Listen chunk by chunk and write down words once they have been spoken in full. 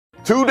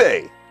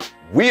Today,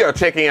 we are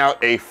checking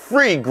out a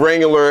free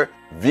granular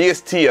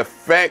VST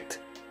effect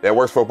that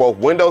works for both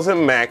Windows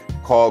and Mac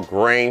called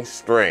Grain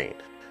Strain.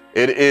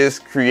 It is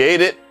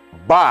created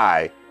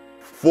by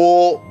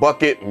Full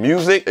Bucket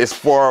Music. It's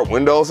for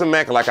Windows and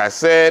Mac, like I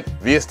said.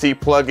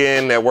 VST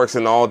plugin that works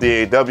in all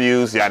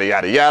DAWs, yada,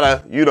 yada,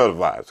 yada. You know the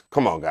vibes.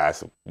 Come on,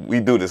 guys. We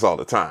do this all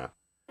the time.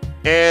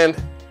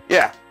 And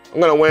yeah, I'm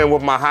gonna win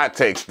with my hot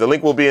takes. The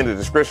link will be in the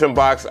description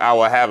box. I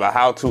will have a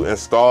how to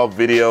install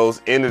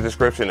videos in the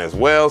description as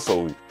well.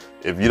 So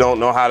if you don't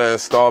know how to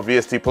install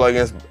VST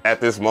plugins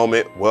at this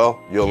moment, well,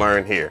 you'll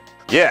learn here.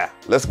 Yeah,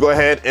 let's go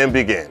ahead and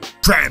begin.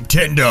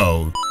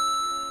 Traptendo.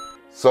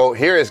 So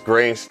here is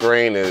Grain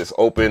Strain. It is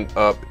opened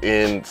up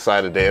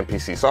inside of the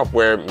MPC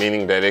software,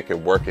 meaning that it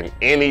can work in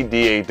any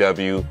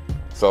DAW.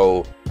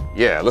 So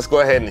yeah, let's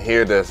go ahead and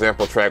hear the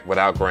sample track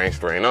without Grain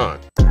Strain on.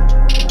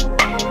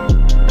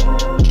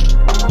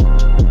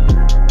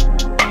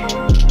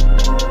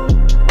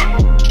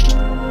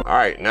 All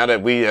right, now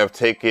that we have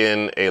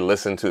taken a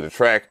listen to the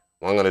track,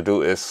 what I'm gonna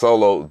do is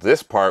solo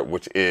this part,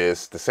 which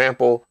is the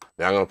sample.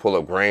 Then I'm gonna pull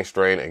up Grain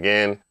Strain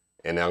again,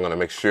 and then I'm gonna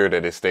make sure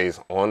that it stays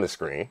on the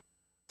screen.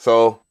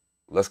 So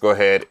let's go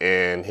ahead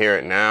and hear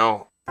it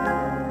now.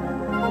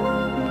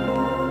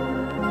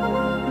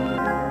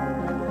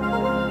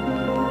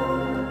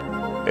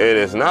 It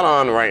is not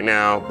on right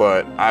now,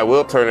 but I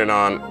will turn it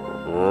on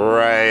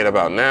right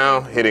about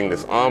now, hitting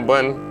this on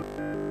button.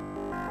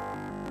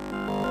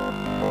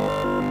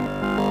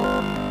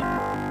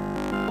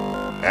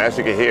 As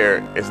you can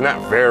hear, it's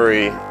not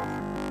very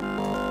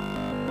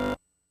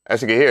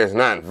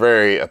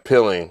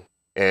appealing,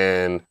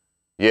 and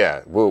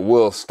yeah,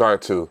 we'll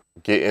start to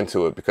get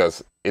into it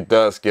because it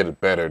does get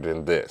better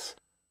than this.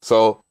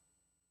 So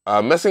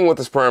messing with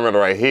this parameter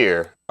right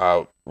here,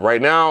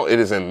 right now it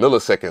is in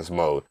milliseconds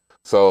mode.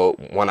 So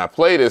when I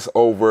play this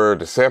over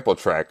the sample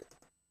track,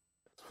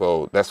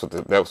 so that's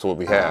what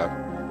we have.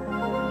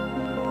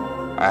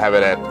 I have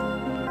it at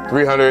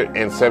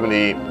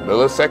 370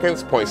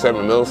 milliseconds,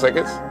 0.7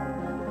 milliseconds.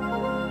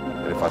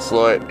 And if I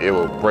slow it, it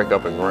will break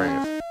up in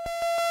grains.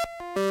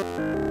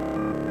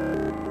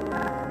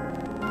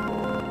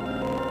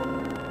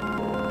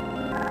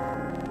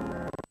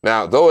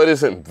 Now, though it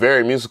isn't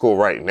very musical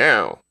right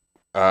now,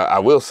 I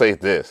will say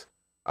this.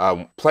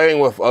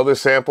 Playing with other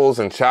samples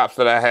and chops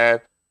that I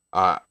had,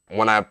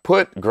 when I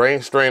put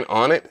Grain Strain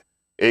on it,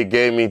 it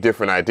gave me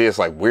different ideas,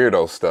 like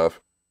weirdo stuff.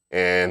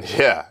 And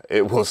yeah,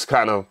 it was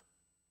kind of,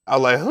 I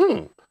was like,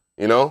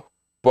 you know?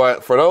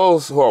 But for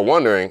those who are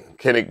wondering,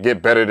 can it get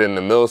better than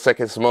the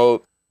milliseconds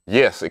mode?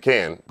 Yes, it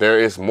can. There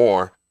is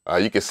more.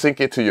 You can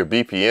sync it to your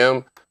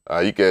BPM.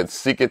 You can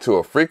sync it to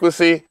a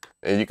frequency.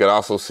 And you can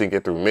also sync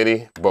it through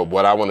MIDI, but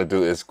what I want to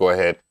do is go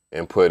ahead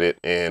and put it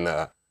in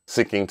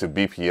syncing to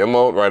BPM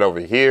mode right over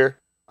here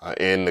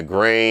in the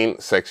grain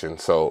section.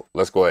 So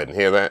let's go ahead and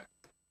hear that.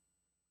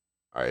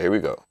 All right, here we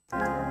go.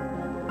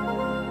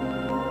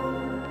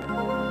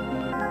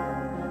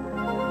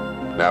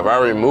 Now if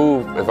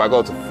I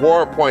go to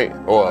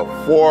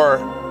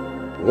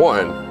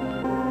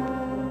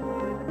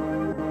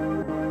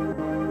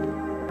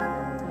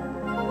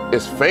 4.1,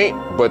 it's faint,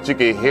 but you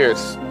can hear it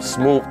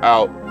smooth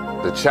out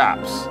the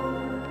chops.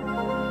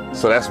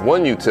 So that's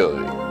one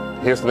utility.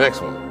 Here's the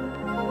next one.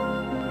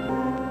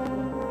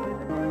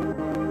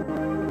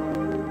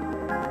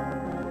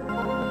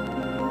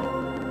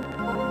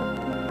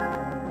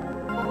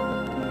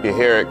 You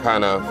hear it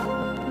kind of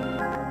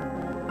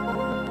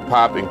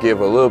pop and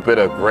give a little bit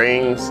of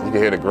grains. You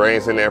can hear the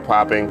grains in there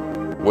popping,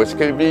 which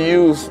can be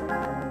used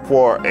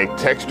for a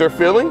texture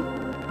filling.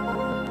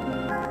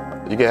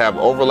 You can have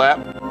overlap.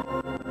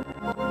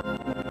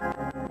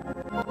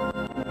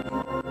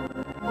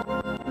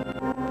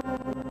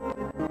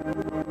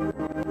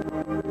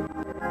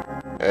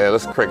 And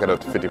let's crank it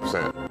up to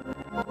 50%.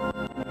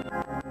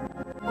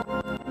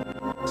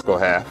 Let's go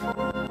half.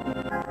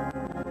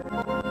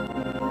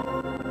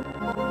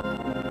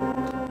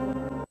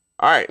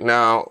 All right,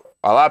 now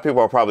a lot of people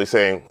are probably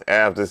saying,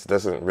 this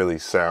doesn't really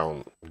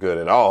sound good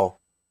at all.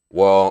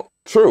 Well,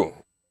 true,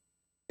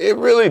 it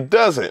really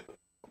doesn't.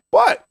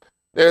 But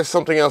there's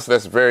something else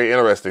that's very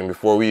interesting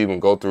before we even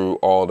go through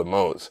all the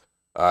modes.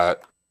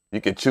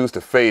 You can choose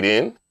to fade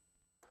into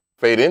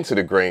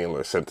the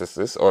granular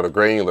synthesis or the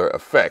granular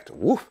effect.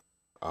 Woof.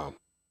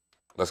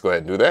 Let's go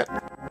ahead and do that.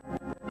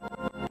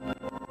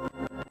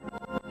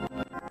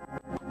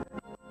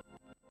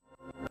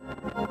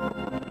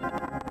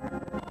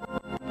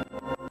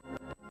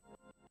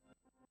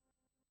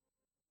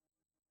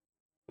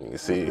 You can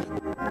see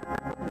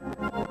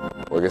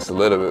where it gets a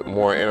little bit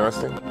more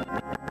interesting.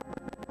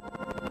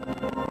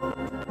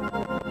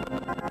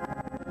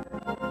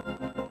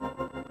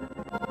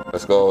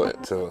 Let's go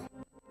to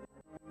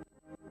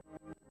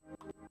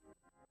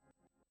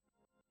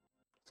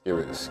get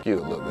rid of the skew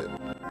a little bit.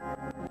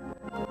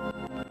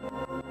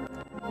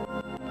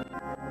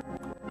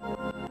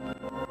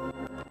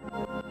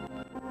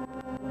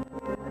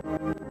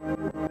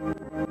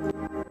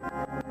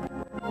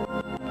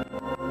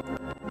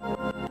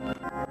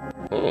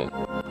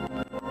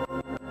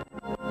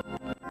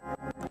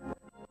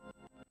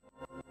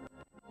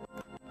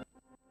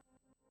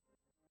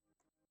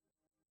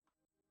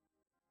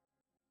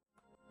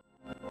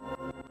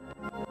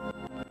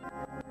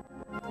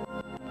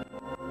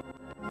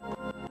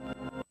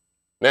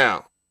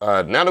 Now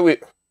that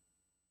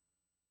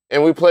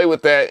we play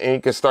with that, and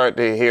you can start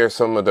to hear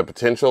some of the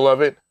potential of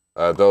it,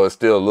 though it's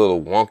still a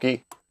little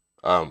wonky.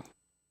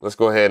 Let's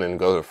go ahead and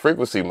go to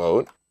frequency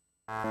mode.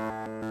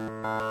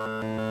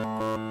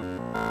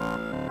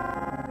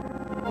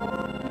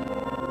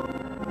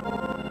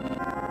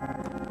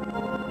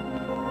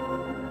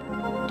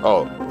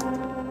 Oh,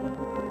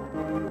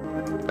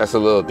 that's a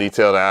little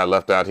detail that I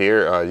left out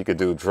here. You could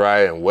do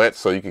dry and wet,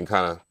 so you can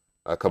kind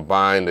of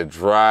combine the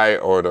dry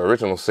or the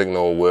original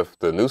signal with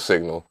the new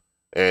signal,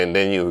 and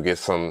then you will get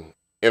some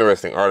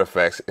interesting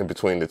artifacts in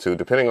between the two,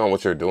 depending on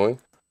what you're doing.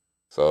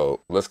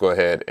 So let's go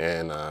ahead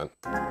and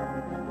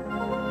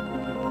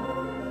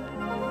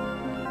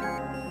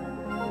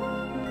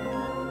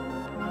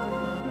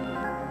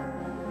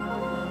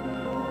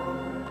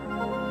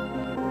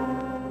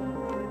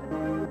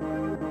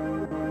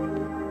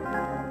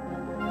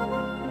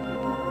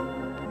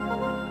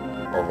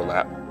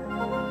overlap.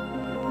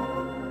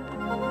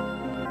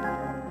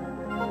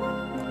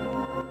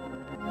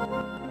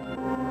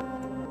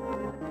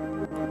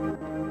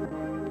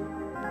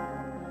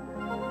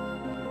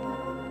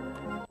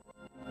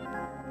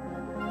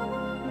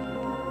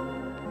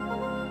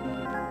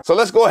 So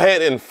let's go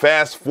ahead and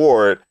fast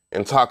forward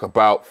and talk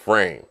about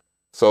frame.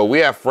 So we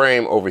have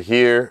frame over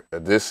here.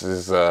 This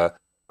is a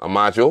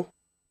module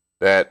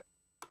that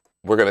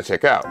we're going to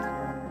check out.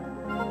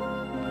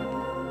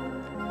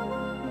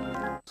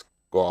 Let's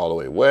go all the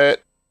way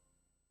wet.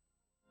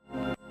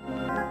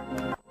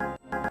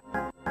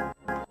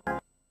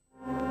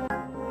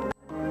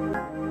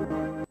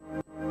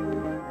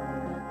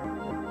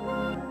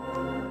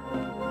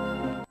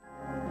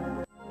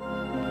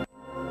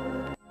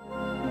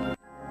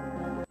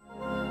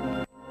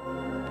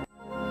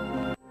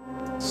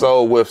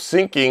 So with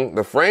syncing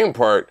the frame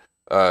part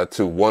to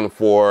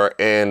 1.4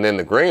 and then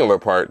the granular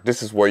part,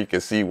 this is where you can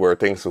see where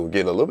things will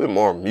get a little bit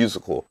more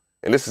musical.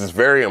 And this is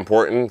very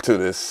important to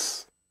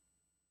this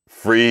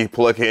free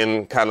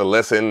plugin kind of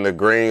lesson, the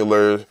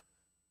granular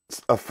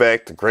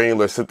effect,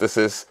 granular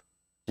synthesis.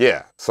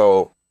 Yeah,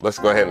 so let's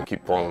go ahead and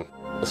keep on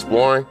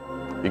exploring.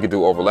 You can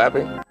do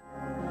overlapping.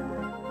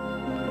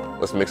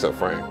 Let's mix up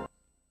frame.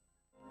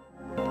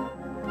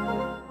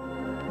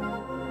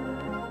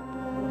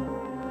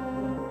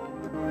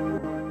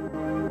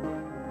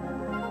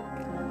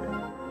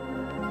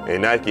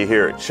 And now you can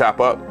hear it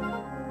chop up,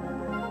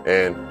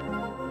 and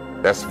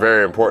that's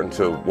very important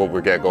to what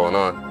we got going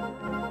on.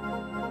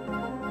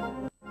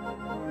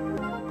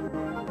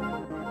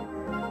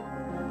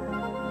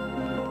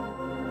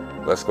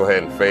 Let's go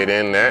ahead and fade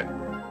in that.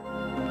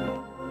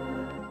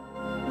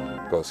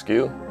 Go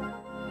skew.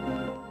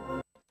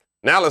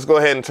 Now let's go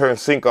ahead and turn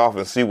sync off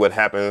and see what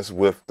happens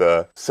with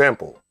the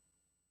sample.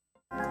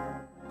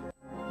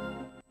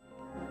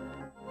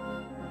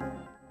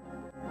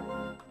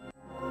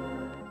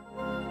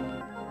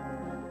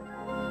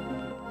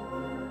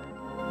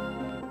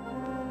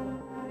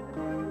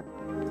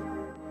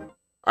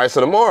 All right,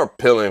 so the more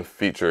appealing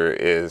feature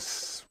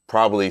is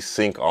probably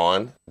sync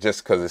on,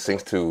 just because it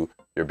syncs to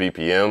your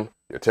BPM,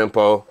 your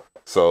tempo.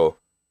 So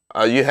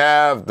you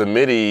have the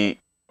MIDI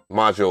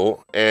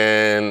module,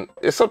 and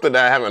it's something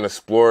that I haven't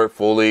explored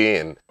fully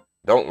and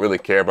don't really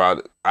care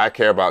about. I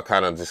care about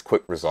kind of just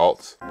quick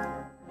results.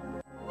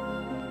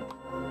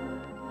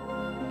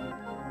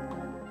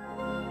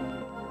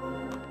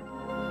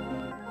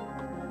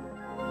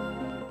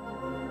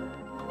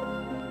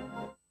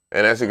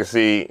 And as you can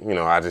see, you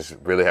know, I just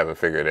really haven't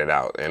figured it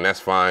out, and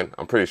that's fine.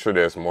 I'm pretty sure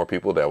there's more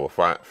people that will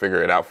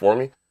figure it out for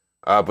me.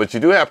 But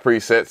you do have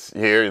presets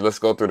here. Let's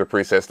go through the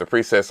presets. The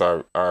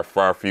presets are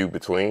far few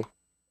between.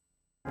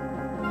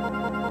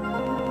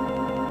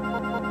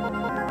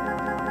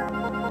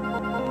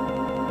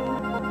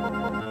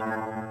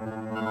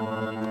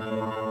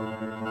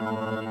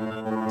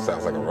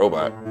 Sounds like a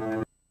robot.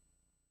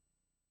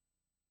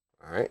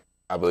 All right,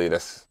 I believe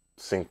that's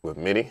synced with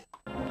MIDI.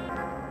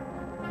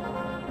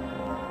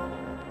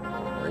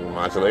 Ring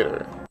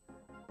modulator.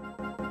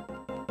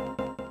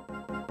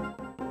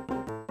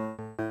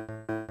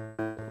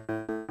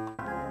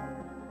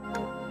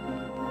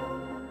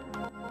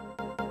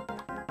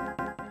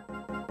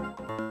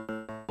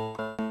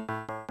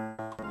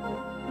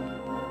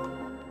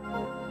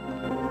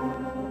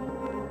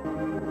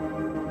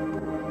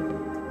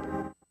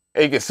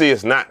 And you can see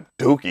it's not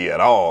dookie at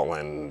all,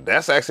 and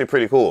that's actually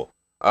pretty cool.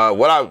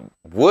 What I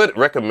would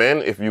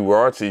recommend if you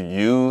were to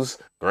use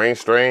grain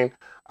strain,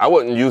 I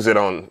wouldn't use it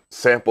on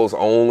samples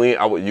only.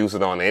 I would use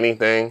it on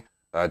anything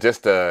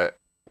just to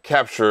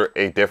capture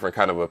a different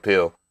kind of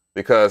appeal.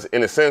 Because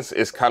in a sense,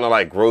 it's kind of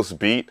like gross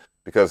beat,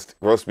 because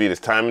gross beat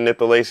is time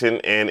manipulation,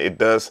 and it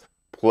does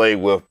play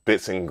with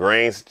bits and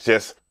grains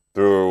just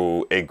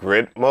through a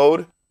grid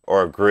mode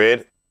or a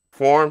grid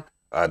form.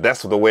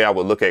 That's the way I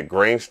would look at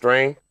grain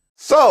strain.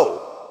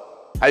 So,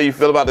 how do you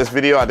feel about this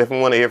video? I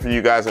definitely want to hear from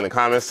you guys in the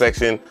comments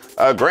section.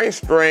 Grain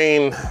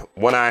strain,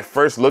 when I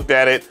first looked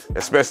at it,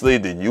 especially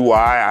the UI,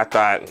 I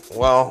thought,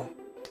 well,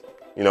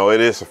 you know,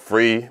 it is a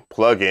free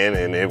plugin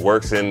and it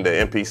works in the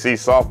MPC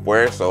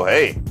software, so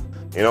hey,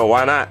 you know,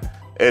 why not?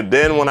 And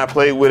then when I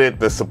played with it,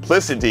 the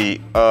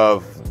simplicity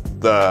of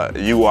the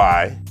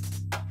UI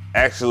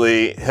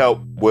actually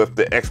helped with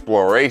the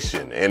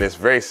exploration, and it's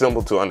very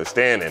simple to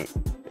understand, and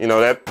you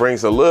know, that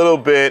brings a little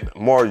bit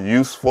more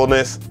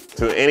usefulness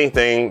to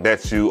anything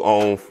that you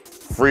own,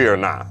 free or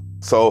not.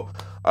 So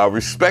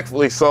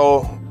respectfully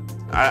so,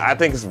 I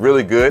think it's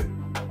really good.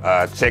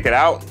 Check it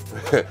out.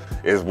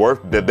 It's worth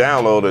the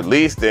download at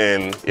least,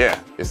 and yeah,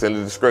 it's in the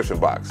description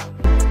box.